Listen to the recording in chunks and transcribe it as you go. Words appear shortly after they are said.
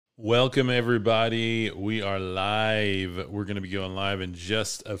Welcome, everybody. We are live. We're going to be going live in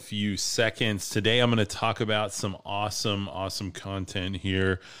just a few seconds. Today, I'm going to talk about some awesome content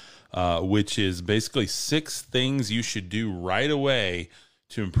here, which is basically 6 things you should do right away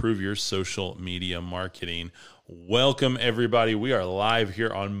to improve your social media marketing. Welcome, everybody. We are live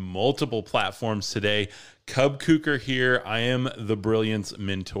here on multiple platforms today. Cub Kuker here. I am the Brilliance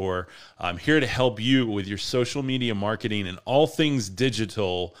Mentor. I'm here to help you with your social media marketing and all things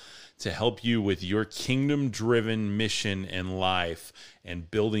digital to help you with your kingdom-driven mission in life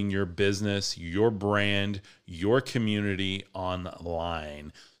and building your business, your brand, your community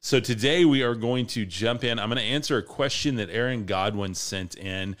online. So today we are going to jump in. I'm going to answer a question that Aaron Godwin sent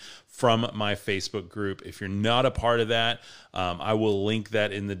in from my Facebook group. If you're not a part of that, I will link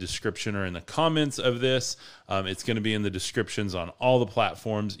that in the description or in the comments of this. It's going to be in the descriptions on all the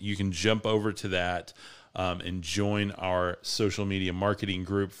platforms. You can jump over to that and join our social media marketing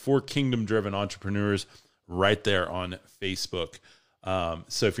group for kingdom-driven entrepreneurs right there on Facebook.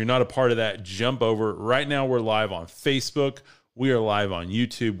 So if you're not a part of that, jump over. Right now we're live on Facebook. We are live on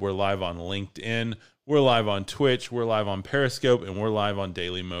YouTube. We're live on LinkedIn. We're live on Twitch. We're live on Periscope, and we're live on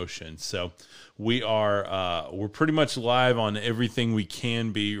Daily Motion. So we're pretty much live on everything we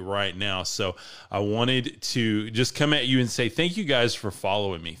can be right now. So I wanted to just come at you and say thank you guys for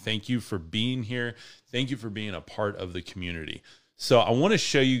following me. Thank you for being here. Thank you for being a part of the community. So I want to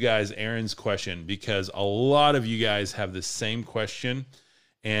show you guys Aaron's question because a lot of you guys have the same question,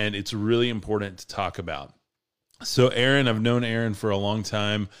 and it's really important to talk about. So Aaron, I've known Aaron for a long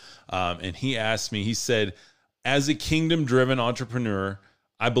time, and he asked me, he said, as a kingdom-driven entrepreneur,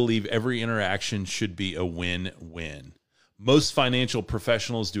 I believe every interaction should be a win-win. Most financial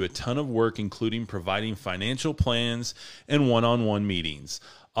professionals do a ton of work, including providing financial plans and one-on-one meetings.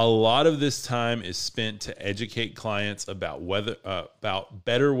 A lot of this time is spent to educate clients about about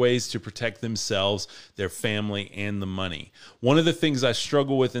better ways to protect themselves, their family, and the money. One of the things I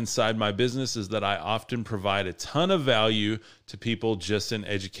struggle with inside my business is that I often provide a ton of value to people just in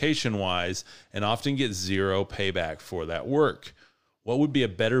education-wise and often get zero payback for that work. What would be a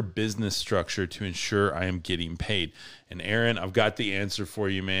better business structure to ensure I am getting paid? And Aaron, I've got the answer for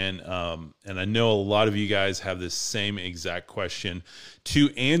you, man. And I know a lot of you guys have this same exact question. To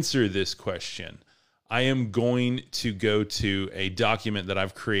answer this question, I am going to go to a document that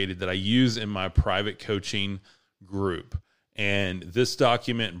I've created that I use in my private coaching group. And this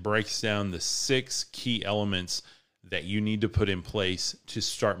document breaks down the 6 key elements that you need to put in place to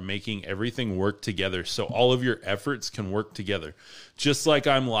start making everything work together so all of your efforts can work together. Just like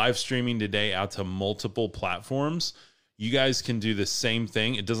I'm live streaming today out to multiple platforms, you guys can do the same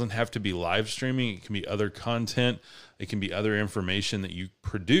thing. It doesn't have to be live streaming. It can be other content. It can be other information that you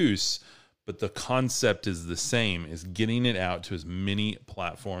produce, but the concept is the same, is getting it out to as many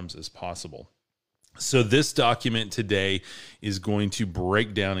platforms as possible. So this document today is going to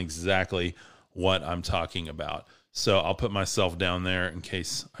break down exactly what I'm talking about. So I'll put myself down there in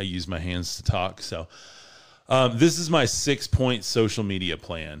case I use my hands to talk. So this is my 6-point social media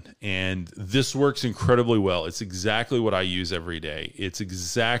plan, and this works incredibly well. It's exactly what I use every day. It's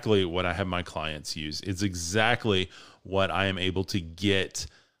exactly what I have my clients use. It's exactly what I am able to get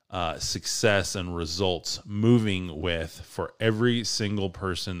success and results moving with for every single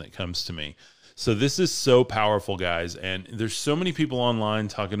person that comes to me. So this is so powerful, guys, and there's so many people online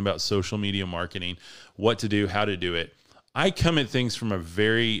talking about social media marketing, what to do, how to do it. I come at things from a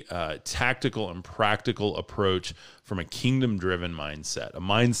very tactical and practical approach, from a kingdom-driven mindset, a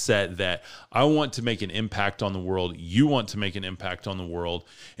mindset that I want to make an impact on the world, you want to make an impact on the world,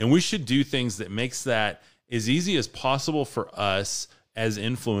 and we should do things that makes that as easy as possible for us as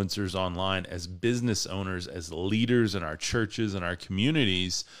influencers online, as business owners, as leaders in our churches and our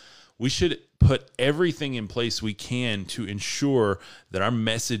communities. We should put everything in place we can to ensure that our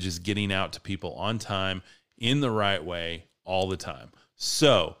message is getting out to people on time, in the right way, all the time.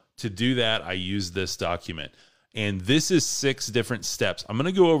 So to do that, I use this document. And this is 6 different steps. I'm going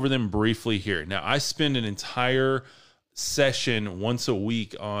to go over them briefly here. Now, I spend an entire session once a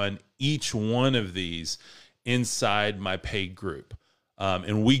week on each one of these inside my paid group.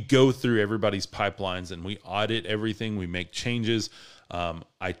 And we go through everybody's pipelines and we audit everything. We make changes.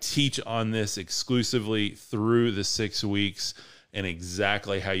 I teach on this exclusively through the 6 weeks and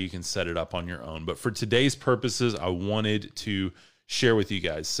exactly how you can set it up on your own. But for today's purposes, I wanted to share with you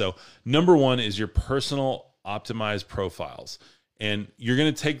guys. So number 1 is your personal optimized profiles. And you're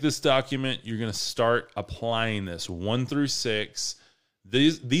going to take this document, you're going to start applying this 1 through 6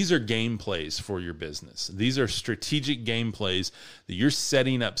 These are game plays for your business. These are strategic game plays that you're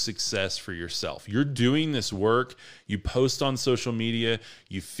setting up success for yourself. You're doing this work. You post on social media.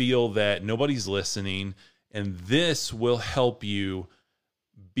 You feel that nobody's listening, and this will help you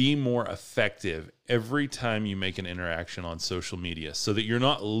be more effective every time you make an interaction on social media so that you're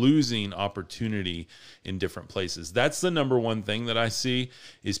not losing opportunity in different places. That's the number one thing that I see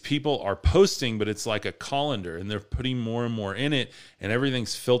is people are posting, but it's like a colander and they're putting more and more in it and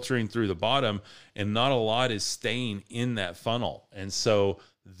everything's filtering through the bottom and not a lot is staying in that funnel. And so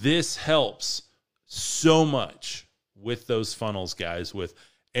this helps so much with those funnels, guys, with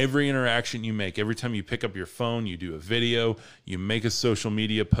every interaction you make, every time you pick up your phone, you do a video, you make a social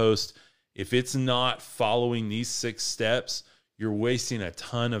media post. If it's not following these 6 steps, you're wasting a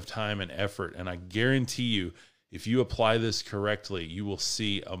ton of time and effort. And I guarantee you, if you apply this correctly, you will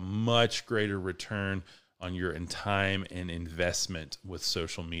see a much greater return on your time and investment with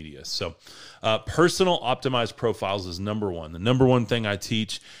social media. So personal optimized profiles is number one. The number one thing I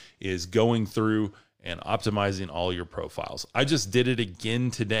teach is going through and optimizing all your profiles. I just did it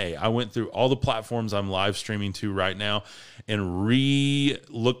again today. I went through all the platforms I'm live streaming to right now and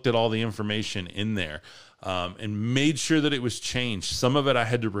looked at all the information in there and made sure that it was changed. Some of it I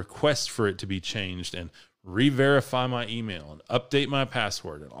had to request for it to be changed and re-verify my email and update my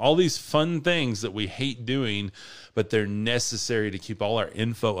password and all these fun things that we hate doing, but they're necessary to keep all our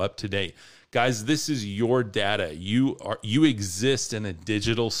info up to date. Guys, this is your data. You exist in a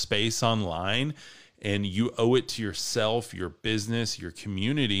digital space online, and you owe it to yourself, your business, your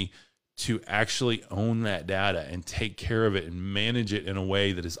community to actually own that data and take care of it and manage it in a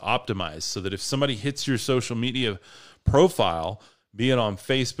way that is optimized so that if somebody hits your social media profile, be it on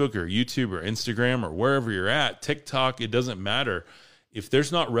Facebook or YouTube or Instagram or wherever you're at, TikTok, it doesn't matter. If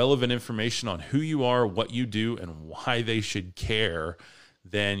there's not relevant information on who you are, what you do, and why they should care,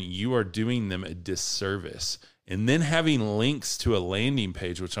 then you are doing them a disservice. And then having links to a landing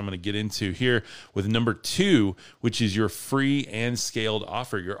page, which I'm going to get into here with number 2, which is your free and scaled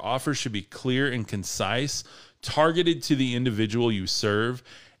offer. Your offer should be clear and concise, targeted to the individual you serve,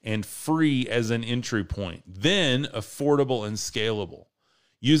 and free as an entry point. Then affordable and scalable.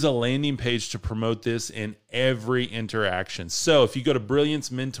 Use a landing page to promote this in every interaction. So if you go to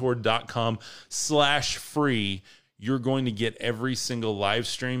brilliancementor.com/free, you're going to get every single live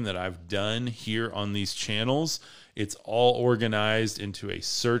stream that I've done here on these channels. It's all organized into a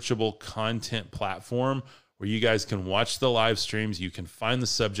searchable content platform where you guys can watch the live streams. You can find the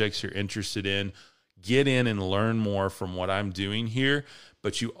subjects you're interested in, get in and learn more from what I'm doing here.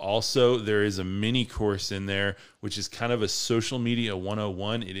 But there is a mini course in there, which is kind of a social media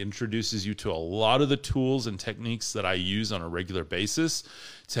 101. It introduces you to a lot of the tools and techniques that I use on a regular basis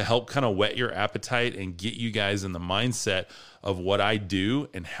to help kind of whet your appetite and get you guys in the mindset of what I do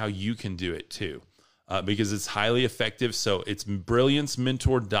and how you can do it too. Because it's highly effective. So it's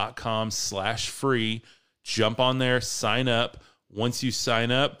brilliancementor.com/free. Jump on there, sign up. Once you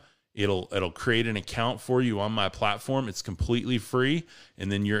sign up, it'll create an account for you on my platform. It's completely free.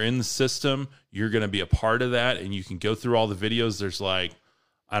 And then you're in the system. You're going to be a part of that. And you can go through all the videos. There's like,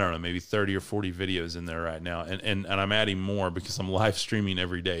 I don't know, maybe 30 or 40 videos in there right now. And I'm adding more because I'm live streaming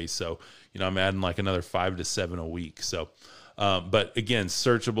every day. So, I'm adding like another 5 to 7 a week. So, but again,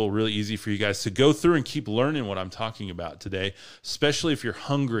 searchable, really easy for you guys to go through and keep learning what I'm talking about today, especially if you're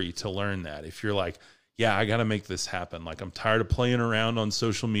hungry to learn that. If you're like, yeah, I got to make this happen. Like, I'm tired of playing around on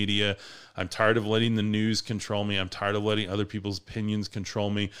social media. I'm tired of letting the news control me. I'm tired of letting other people's opinions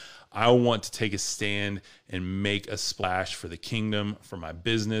control me. I want to take a stand and make a splash for the kingdom, for my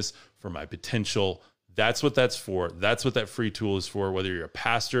business, for my potential. That's what that's for. That's what that free tool is for. Whether you're a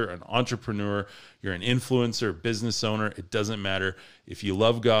pastor, an entrepreneur, you're an influencer, business owner, it doesn't matter. If you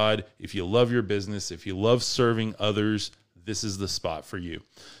love God, if you love your business, if you love serving others, this is the spot for you.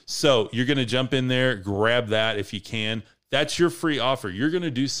 So you're going to jump in there, grab that if you can. That's your free offer. You're going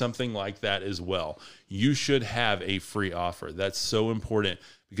to do something like that as well. You should have a free offer. That's so important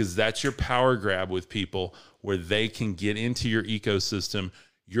because that's your power grab with people where they can get into your ecosystem.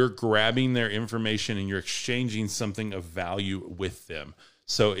 You're grabbing their information and you're exchanging something of value with them.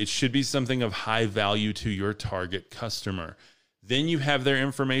 So it should be something of high value to your target customer. Then you have their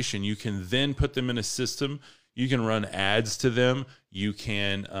information. You can then put them in a system. You can run ads to them. You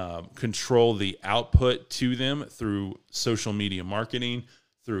can control the output to them through social media marketing,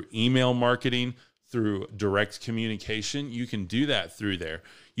 through email marketing, through direct communication. You can do that through there.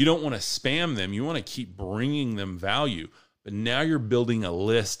 You don't want to spam them. You want to keep bringing them value. But now you're building a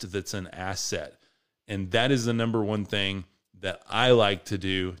list that's an asset. And that is the number one thing that I like to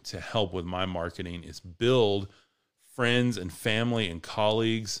do to help with my marketing is build friends and family and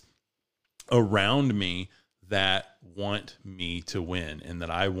colleagues around me that want me to win and that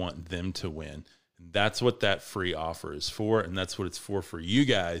I want them to win. And that's what that free offer is for. And that's what it's for you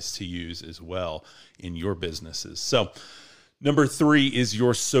guys to use as well in your businesses. So number 3 is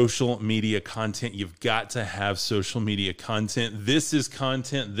your social media content. You've got to have social media content. This is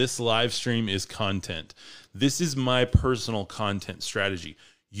content. This live stream is content. This is my personal content strategy.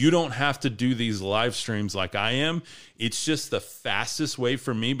 You don't have to do these live streams like I am. It's just the fastest way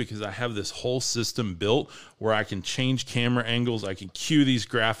for me because I have this whole system built where I can change camera angles. I can cue these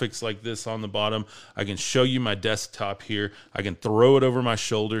graphics like this on the bottom. I can show you my desktop here. I can throw it over my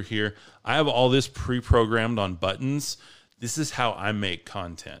shoulder here. I have all this pre-programmed on buttons. This is how I make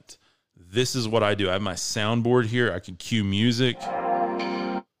content. This is what I do. I have my soundboard here. I can cue music.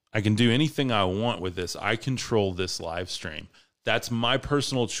 I can do anything I want with this. I control this live stream. That's my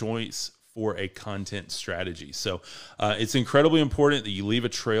personal choice for a content strategy. So it's incredibly important that you leave a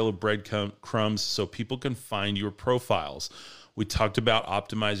trail of breadcrumbs so people can find your profiles. We talked about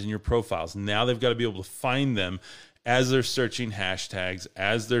optimizing your profiles. Now they've got to be able to find them as they're searching hashtags,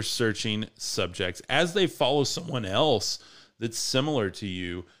 as they're searching subjects, as they follow someone else that's similar to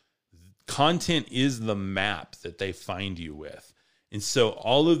you. Content is the map that they find you with. And so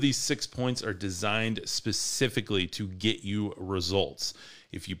all of these 6 points are designed specifically to get you results.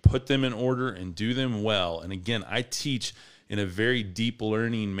 If you put them in order and do them well, and again, I teach in a very deep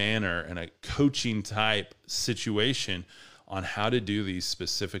learning manner and a coaching type situation on how to do these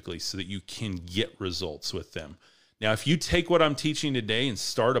specifically so that you can get results with them. Now, if you take what I'm teaching today and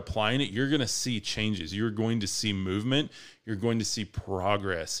start applying it, you're going to see changes. You're going to see movement. You're going to see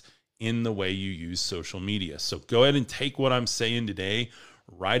progress in the way you use social media. So go ahead and take what I'm saying today,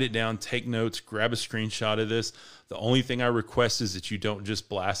 write it down, take notes, grab a screenshot of this. The only thing I request is that you don't just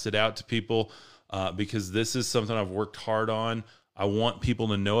blast it out to people because this is something I've worked hard on. I want people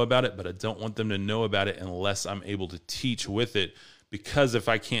to know about it, but I don't want them to know about it unless I'm able to teach with it, because if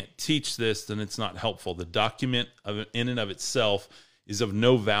I can't teach this, then it's not helpful. The document in and of itself is of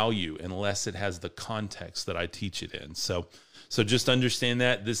no value unless it has the context that I teach it in. So just understand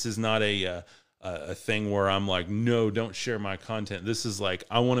that this is not a thing where I'm like, no, don't share my content. This is like,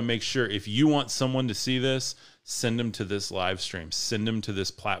 I want to make sure if you want someone to see this, send them to this live stream, send them to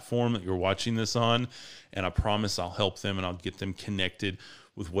this platform that you're watching this on. And I promise I'll help them and I'll get them connected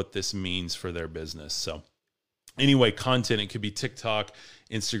with what this means for their business. So anyway, content, it could be TikTok,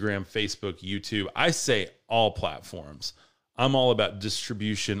 Instagram, Facebook, YouTube. I say all platforms. I'm all about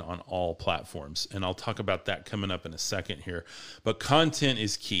distribution on all platforms, and I'll talk about that coming up in a second here. But content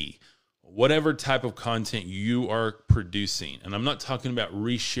is key. Whatever type of content you are producing, and I'm not talking about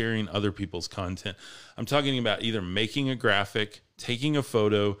resharing other people's content. I'm talking about either making a graphic, taking a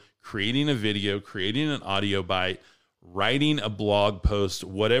photo, creating a video, creating an audio bite, writing a blog post,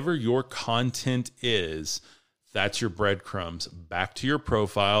 whatever your content is, that's your breadcrumbs back to your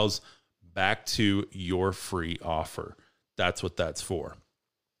profiles, back to your free offer. That's what that's for.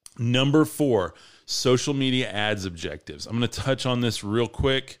 Number 4, social media ads objectives. I'm going to touch on this real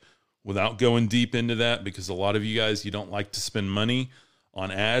quick without going deep into that because a lot of you guys, you don't like to spend money on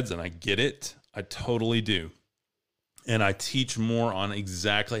ads, and I get it. I totally do. And I teach more on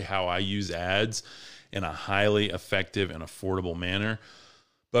exactly how I use ads in a highly effective and affordable manner.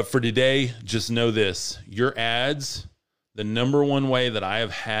 But for today, just know this. Your ads, the number one way that I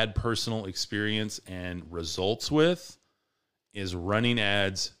have had personal experience and results with is running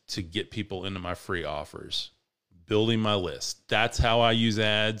ads to get people into my free offers, building my list. That's how I use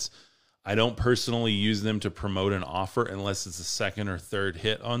ads. I don't personally use them to promote an offer unless it's a second or third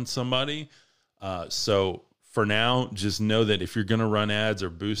hit on somebody. So for now, just know that if you're going to run ads or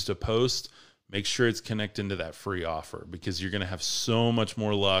boost a post, make sure it's connected to that free offer because you're going to have so much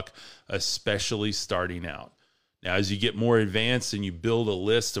more luck, especially starting out. Now, as you get more advanced and you build a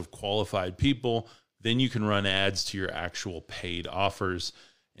list of qualified people, then you can run ads to your actual paid offers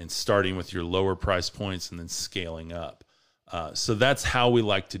and starting with your lower price points and then scaling up. So that's how we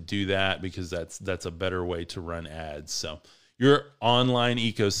like to do that because that's a better way to run ads. So your online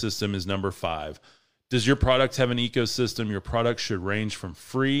ecosystem is number 5. Does your product have an ecosystem? Your product should range from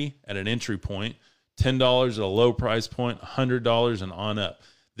free at an entry point, $10 at a low price point, $100 and on up.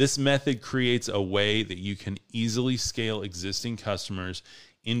 This method creates a way that you can easily scale existing customers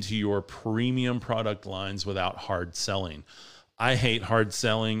into your premium product lines without hard selling. I hate hard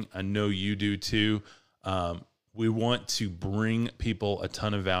selling. I know you do too. We want to bring people a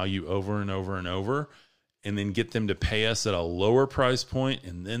ton of value over and over and over and then get them to pay us at a lower price point,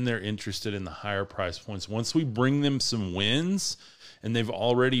 and then they're interested in the higher price points. Once we bring them some wins and they've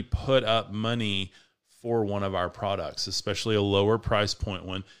already put up money for one of our products, especially a lower price point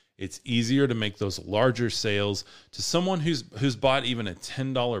one. It's easier to make those larger sales to someone who's bought even a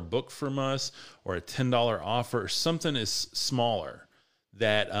 $10 book from us or a $10 offer, or something is smaller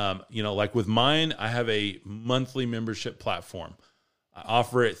that, like with mine, I have a monthly membership platform. I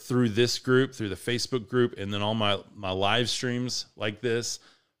offer it through this group, through the Facebook group, and then all my live streams like this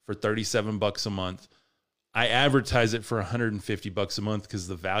for $37 a month. I advertise it for $150 a month because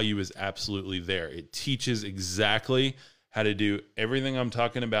the value is absolutely there. It teaches exactly how to do everything I'm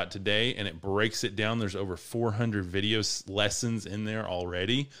talking about today, and it breaks it down. There's over 400 video lessons in there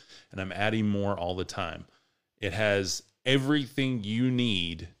already, and I'm adding more all the time. It has everything you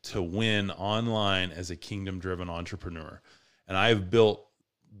need to win online as a kingdom-driven entrepreneur. And I have built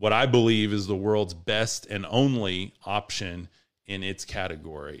what I believe is the world's best and only option in its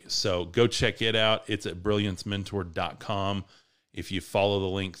category. So go check it out. It's at brilliancementor.com. If you follow the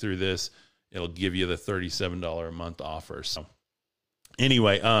link through this, it'll give you the $37 a month offer. So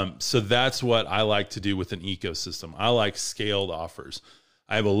anyway, so that's what I like to do with an ecosystem. I like scaled offers.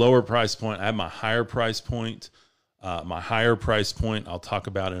 I have a lower price point. I have my higher price point. My higher price point, I'll talk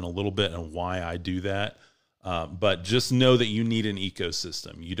about in a little bit and why I do that. But just know that you need an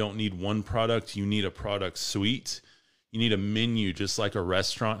ecosystem. You don't need one product. You need a product suite. You need a menu, just like a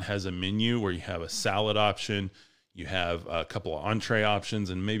restaurant has a menu where you have a salad option, you have a couple of entree options,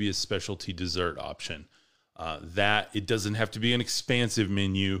 and maybe a specialty dessert option. That it doesn't have to be an expansive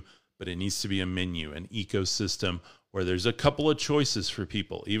menu, but it needs to be a menu, an ecosystem where there's a couple of choices for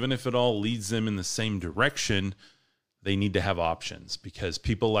people. Even if it all leads them in the same direction, they need to have options because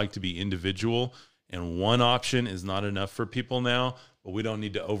people like to be individual. And one option is not enough for people now, but we don't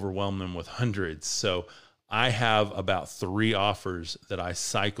need to overwhelm them with hundreds. So I have about 3 offers that I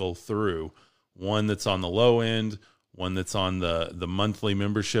cycle through. One that's on the low end, one that's on the monthly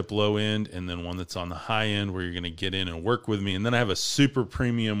membership low end, and then one that's on the high end where you're going to get in and work with me. And then I have a super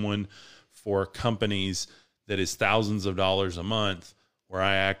premium one for companies that is thousands of dollars a month where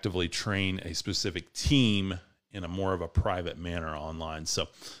I actively train a specific team in a more of a private manner online. So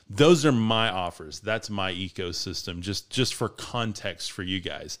those are my offers. That's my ecosystem, just for context for you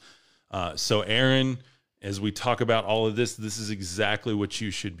guys. So Aaron, as we talk about all of this, this is exactly what you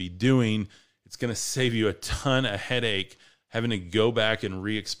should be doing. It's going to save you a ton of headache having to go back and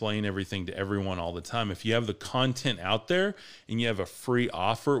re-explain everything to everyone all the time. If you have the content out there and you have a free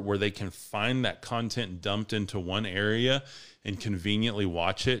offer where they can find that content dumped into one area and conveniently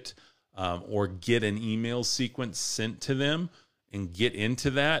watch it, or get an email sequence sent to them and get into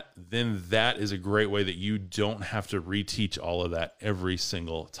that, then that is a great way that you don't have to reteach all of that every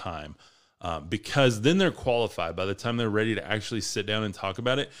single time. Because then they're qualified. By the time they're ready to actually sit down and talk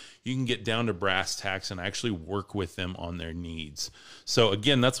about it, you can get down to brass tacks and actually work with them on their needs. So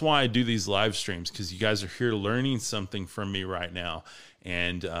again, that's why I do these live streams, because you guys are here learning something from me right now.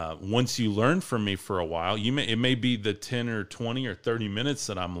 And once you learn from me for a while, it may be the 10 or 20 or 30 minutes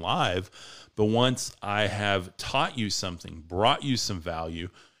that I'm live, but once I have taught you something, brought you some value,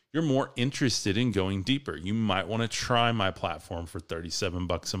 you're more interested in going deeper. You might want to try my platform for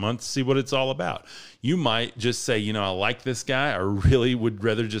 $37 a month, see what it's all about. You might just say, I like this guy. I really would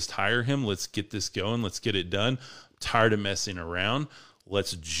rather just hire him. Let's get this going. Let's get it done. I'm tired of messing around.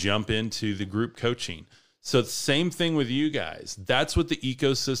 Let's jump into the group coaching. So same thing with you guys. That's what the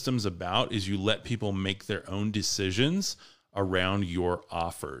ecosystem's about, is you let people make their own decisions around your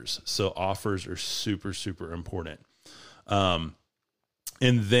offers. So offers are super, super important. And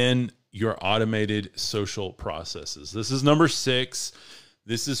then your automated social processes. This is number 6.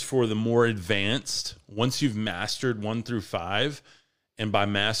 This is for the more advanced. Once you've mastered 1 through 5, and by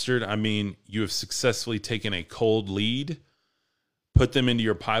mastered, I mean you have successfully taken a cold lead, put them into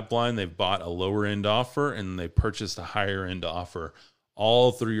your pipeline, they've bought a lower end offer, and they purchased a higher end offer,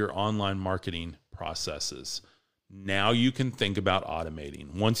 all through your online marketing processes. Now you can think about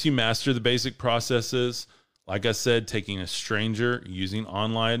automating. Once you master the basic processes, like I said, taking a stranger, using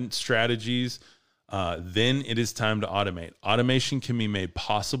online strategies, then it is time to automate. Automation can be made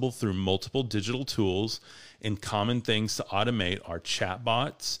possible through multiple digital tools, and common things to automate are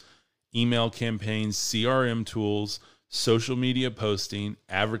chatbots, email campaigns, CRM tools, social media posting,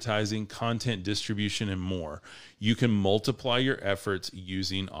 advertising, content distribution, and more. You can multiply your efforts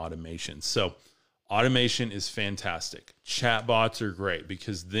using automation. So automation is fantastic. Chatbots are great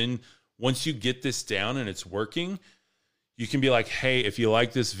because then once you get this down and it's working, you can be like, hey, if you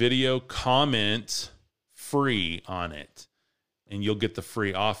like this video, comment free on it, and you'll get the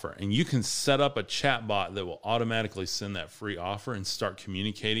free offer. And you can set up a chatbot that will automatically send that free offer and start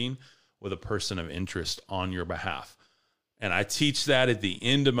communicating with a person of interest on your behalf. And I teach that at the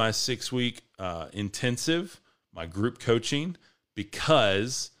end of my 6-week intensive, my group coaching,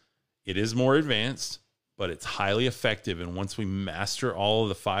 because it is more advanced, but it's highly effective. And once we master all of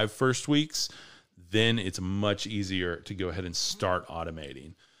the 5 first weeks, then it's much easier to go ahead and start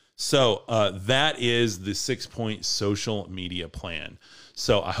automating. So that is the 6-point social media plan.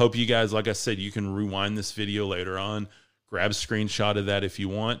 So I hope you guys, like I said, you can rewind this video later on, grab a screenshot of that if you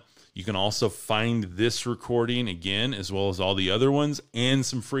want. You can also find this recording again, as well as all the other ones, and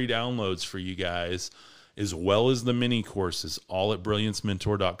some free downloads for you guys, as well as the mini courses, all at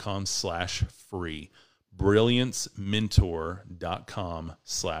brilliancementor.com/free.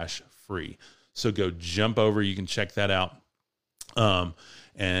 brilliancementor.com/free. So go jump over. You can check that out.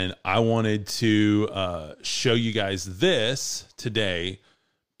 And I wanted to show you guys this today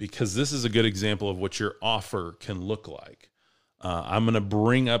because this is a good example of what your offer can look like. I'm going to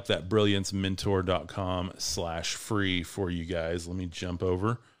bring up that brilliancementor.com/free for you guys. Let me jump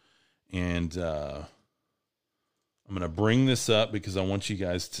over and I'm going to bring this up because I want you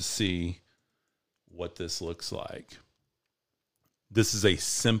guys to see what this looks like. This is a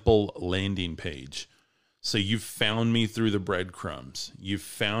simple landing page. So you've found me through the breadcrumbs. You've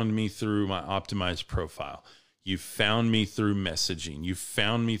found me through my optimized profile. You've found me through messaging. You've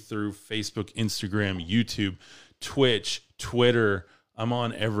found me through Facebook, Instagram, YouTube, Twitch, Twitter. I'm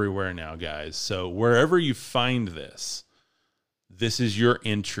on everywhere now, guys. So wherever you find this, this is your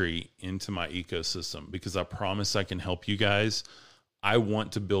entry into my ecosystem because I promise I can help you guys. I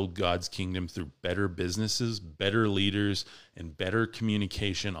want to build God's kingdom through better businesses, better leaders, and better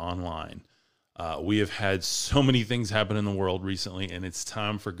communication online. We have had so many things happen in the world recently, and it's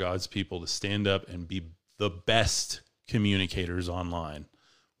time for God's people to stand up and be the best communicators online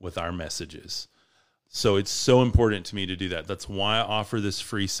with our messages. So it's so important to me to do that. That's why I offer this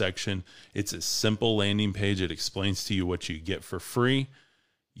free section. It's a simple landing page. It explains to you what you get for free.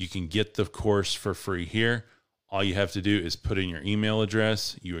 You can get the course for free here. All you have to do is put in your email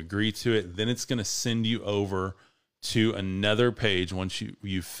address. You agree to it. Then it's going to send you over to another page once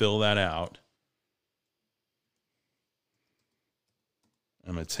you fill that out.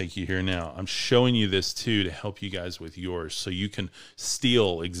 I'm going to take you here now. I'm showing you this too to help you guys with yours so you can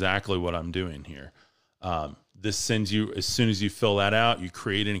steal exactly what I'm doing here. This sends you, as soon as you fill that out, you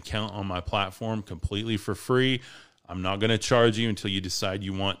create an account on my platform completely for free. I'm not going to charge you until you decide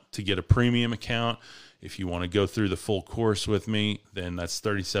you want to get a premium account. If you want to go through the full course with me, then that's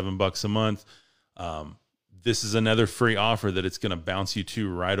 $37 a month. This is another free offer that it's going to bounce you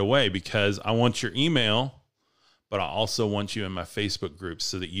to right away because I want your email, but I also want you in my Facebook group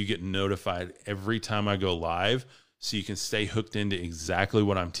so that you get notified every time I go live so you can stay hooked into exactly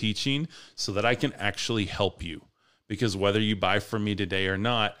what I'm teaching so that I can actually help you. Because whether you buy from me today or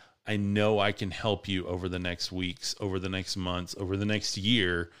not, I know I can help you over the next weeks, over the next months, over the next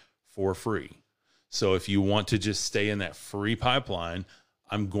year for free. So if you want to just stay in that free pipeline,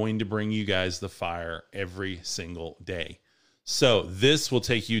 I'm going to bring you guys the fire every single day. So this will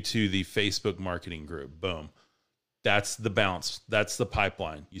take you to the Facebook marketing group. Boom. That's the bounce. That's the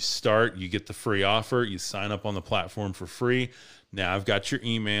pipeline. You start, you get the free offer, you sign up on the platform for free. Now I've got your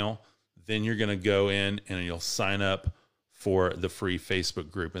email. Then you're going to go in and you'll sign up for the free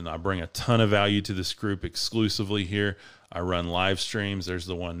Facebook group. And I bring a ton of value to this group exclusively here. I run live streams. There's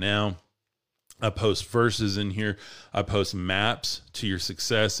the one now. I post verses in here. I post maps to your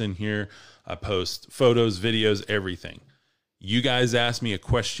success in here. I post photos, videos, everything. You guys ask me a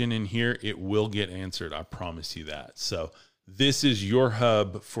question in here, it will get answered. I promise you that. So this is your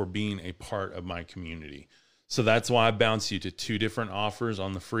hub for being a part of my community. So that's why I bounce you to 2 different offers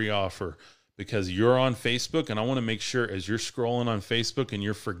on the free offer because you're on Facebook and I want to make sure as you're scrolling on Facebook and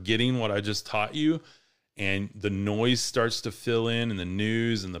you're forgetting what I just taught you and the noise starts to fill in and the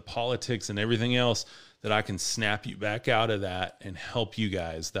news and the politics and everything else that I can snap you back out of that and help you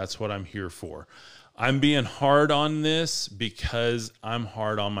guys. That's what I'm here for. I'm being hard on this because I'm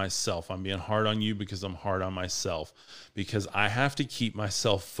hard on myself. I'm being hard on you because I'm hard on myself because I have to keep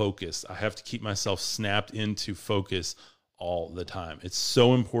myself focused. I have to keep myself snapped into focus all the time. It's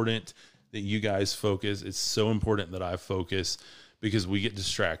so important that you guys focus. It's so important that I focus because we get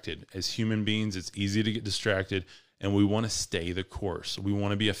distracted. As human beings, it's easy to get distracted and we want to stay the course. We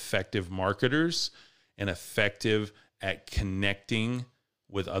want to be effective marketers and effective at connecting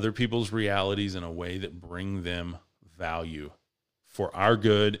with other people's realities in a way that bring them value for our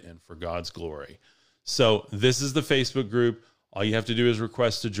good and for God's glory. So this is the Facebook group. All you have to do is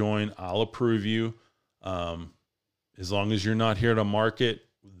request to join. I'll approve you. As long as you're not here to market,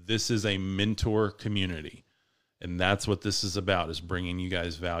 this is a mentor community. And that's what this is about, is bringing you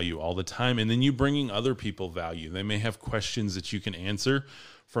guys value all the time. And then you bringing other people value. They may have questions that you can answer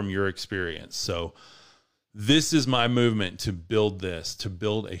from your experience. So this is my movement to build this, to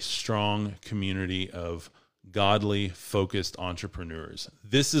build a strong community of godly, focused entrepreneurs.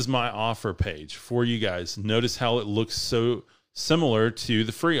 This is my offer page for you guys. Notice how it looks so similar to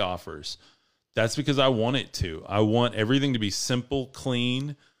the free offers. That's because I want it to. I want everything to be simple,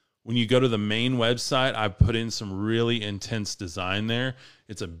 clean. When you go to the main website, I put in some really intense design there.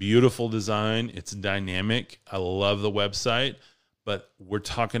 It's a beautiful design. It's dynamic. I love the website, but we're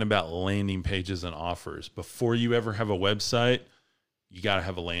talking about landing pages and offers. Before you ever have a website, you got to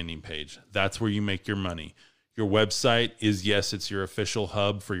have a landing page. That's where you make your money. Your website is, yes, it's your official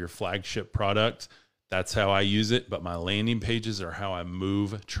hub for your flagship product. That's how I use it. But my landing pages are how I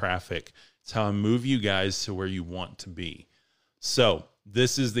move traffic. It's how I move you guys to where you want to be. So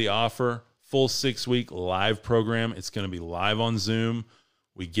this is the offer, full 6-week live program. It's going to be live on Zoom.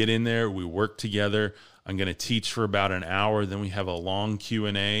 We get in there, we work together. I'm going to teach for about an hour. Then we have a long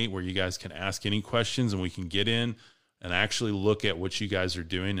Q&A where you guys can ask any questions, and we can get in and actually look at what you guys are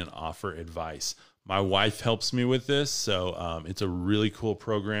doing and offer advice. My wife helps me with this, so it's a really cool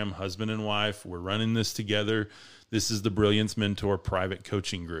program, husband and wife. We're running this together. This is the Brilliance Mentor private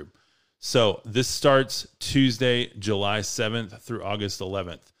coaching group. So this starts Tuesday, July 7th through August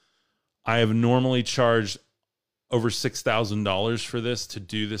 11th. I have normally charged over $6,000 for this, to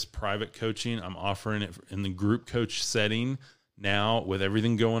do this private coaching. I'm offering it in the group coach setting now. With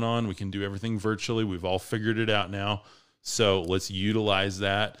everything going on, we can do everything virtually. We've all figured it out now. So let's utilize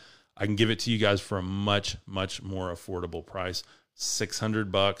that. I can give it to you guys for a much, much more affordable price. $600,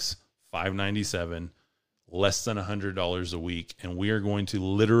 $597, less than $100 a week. And we are going to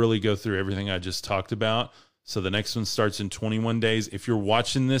literally go through everything I just talked about. So the next one starts in 21 days. If you're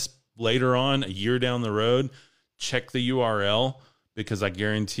watching this later on, a year down the road, check the URL, because I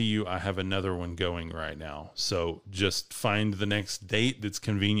guarantee you I have another one going right now. So just find the next date that's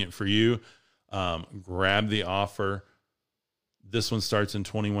convenient for you. Grab the offer. This one starts in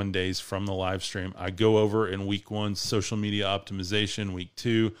 21 days from the live stream. I go over in week 1, social media optimization, week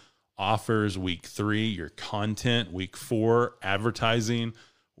 2, offers, week 3, your content, week 4, advertising,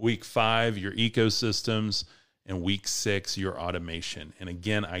 week 5, your ecosystems, and week 6, your automation. And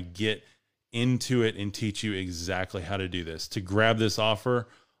again, I get into it and teach you exactly how to do this. To grab this offer,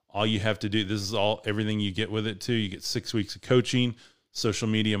 all you have to do, this is everything you get with it too. You get 6 weeks of coaching, social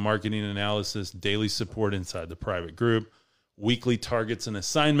media marketing analysis, daily support inside the private group, weekly targets and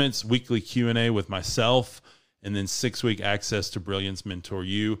assignments, weekly Q&A with myself, and then 6-week access to Brilliance Mentor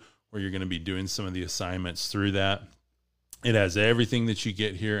U, where you're going to be doing some of the assignments through that. It has everything that you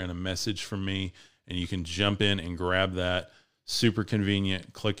get here and a message from me, and you can jump in and grab that. Super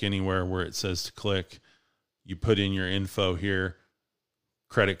convenient. Click anywhere where it says to click. You put in your info here,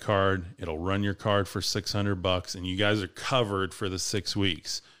 credit card. It'll run your card for $600, and you guys are covered for the 6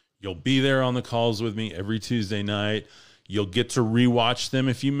 weeks. You'll be there on the calls with me every Tuesday night. You'll get to rewatch them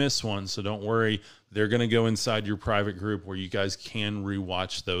if you miss one, so don't worry. They're going to go inside your private group where you guys can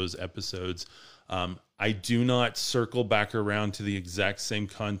rewatch those episodes. I do not circle back around to the exact same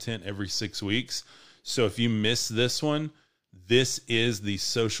content every 6 weeks. So if you miss this one, this is the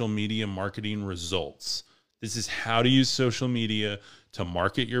social media marketing results. This is how to use social media to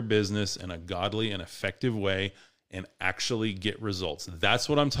market your business in a godly and effective way and actually get results. That's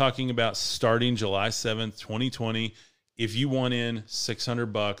what I'm talking about starting July 7th, 2020. If you want in,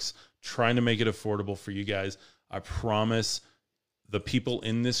 $600, trying to make it affordable for you guys, I promise the people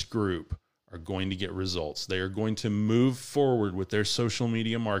in this group are going to get results. They are going to move forward with their social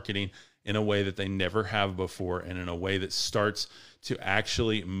media marketing in a way that they never have before, and in a way that starts to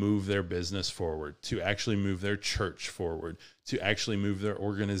actually move their business forward, to actually move their church forward, to actually move their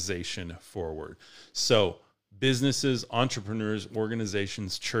organization forward. So businesses, entrepreneurs,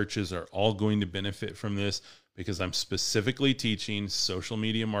 organizations, churches are all going to benefit from this, because I'm specifically teaching social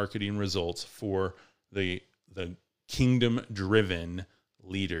media marketing results for the kingdom-driven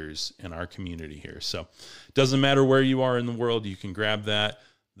leaders in our community here. So it doesn't matter where you are in the world, you can grab that.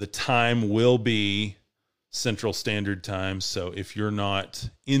 The time will be Central Standard Time. So if you're not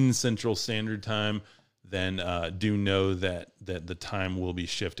in Central Standard Time, then do know that the time will be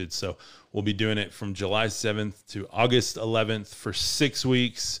shifted. So we'll be doing it from July 7th to August 11th for 6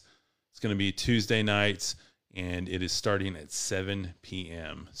 weeks. It's going to be Tuesday nights, and it is starting at 7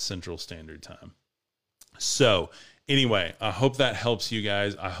 p.m. Central Standard Time. So anyway, I hope that helps you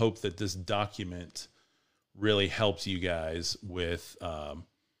guys. I hope that this document really helps you guys with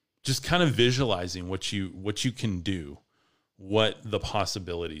just kind of visualizing what you can do, what the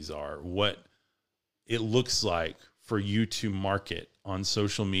possibilities are, what it looks like for you to market on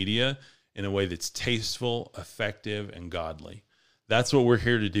social media in a way that's tasteful, effective, and godly. That's what we're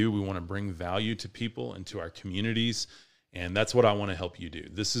here to do. We want to bring value to people and to our communities, and that's what I want to help you do.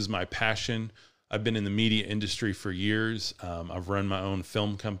 This is my passion. I've been in the media industry for years. I've run my own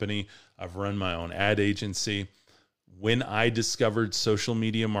film company. I've run my own ad agency. When I discovered social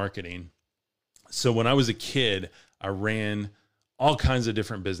media marketing, so when I was a kid, I ran all kinds of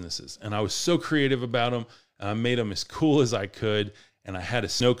different businesses, and I was so creative about them. I made them as cool as I could, and I had a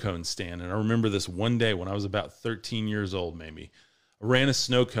snow cone stand. And I remember this one day when I was about 13 years old, maybe. I ran a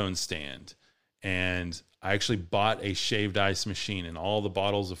snow cone stand, and I actually bought a shaved ice machine and all the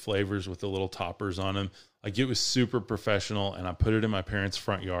bottles of flavors with the little toppers on them. Like, it was super professional, and I put it in my parents'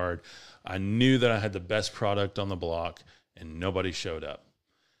 front yard. I knew that I had the best product on the block, and nobody showed up.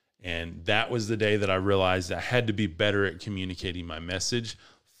 And that was the day that I realized I had to be better at communicating my message.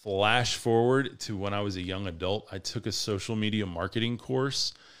 Flash forward to when I was a young adult, I took a social media marketing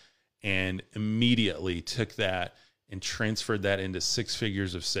course and immediately took that and transferred that into 6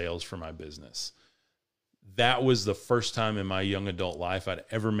 figures of sales for my business. That was the first time in my young adult life I'd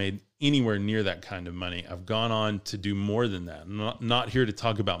ever made anywhere near that kind of money. I've gone on to do more than that. I'm not here to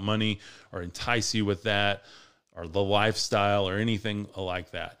talk about money or entice you with that or the lifestyle or anything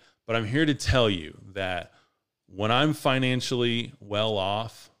like that. But I'm here to tell you that when I'm financially well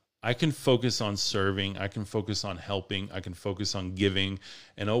off, I can focus on serving, I can focus on helping, I can focus on giving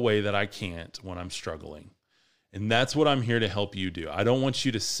in a way that I can't when I'm struggling. And that's what I'm here to help you do. I don't want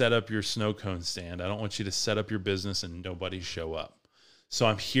you to set up your snow cone stand. I don't want you to set up your business and nobody show up. So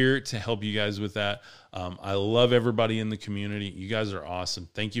I'm here to help you guys with that. I love everybody in the community. You guys are awesome.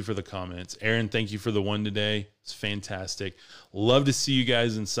 Thank you for the comments. Aaron, thank you for the one today. It's fantastic. Love to see you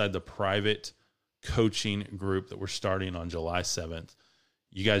guys inside the private coaching group that we're starting on July 7th.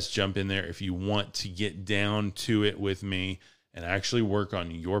 You guys jump in there if you want to get down to it with me and actually work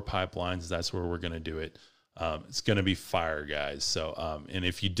on your pipelines. That's where we're going to do it. It's going to be fire, guys. So, and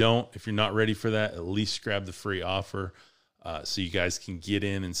if you're not ready for that, at least grab the free offer so you guys can get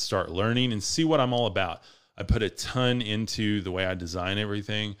in and start learning and see what I'm all about. I put a ton into the way I design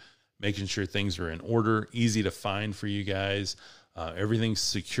everything, making sure things are in order, easy to find for you guys. Everything's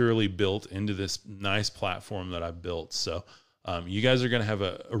securely built into this nice platform that I built. So you guys are going to have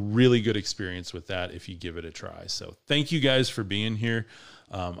a really good experience with that if you give it a try. So thank you guys for being here.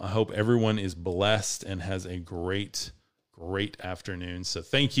 I hope everyone is blessed and has a great afternoon. So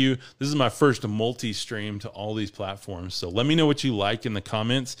thank you. This is my first multi-stream to all these platforms. So let me know what you like in the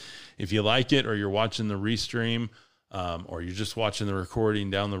comments. If you like it, or you're watching the restream, or you're just watching the recording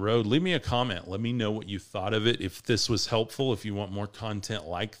down the road, leave me a comment. Let me know what you thought of it. If this was helpful, if you want more content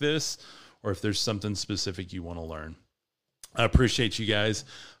like this, or if there's something specific you want to learn. I appreciate you guys.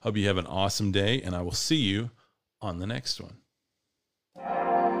 Hope you have an awesome day, and I will see you on the next one.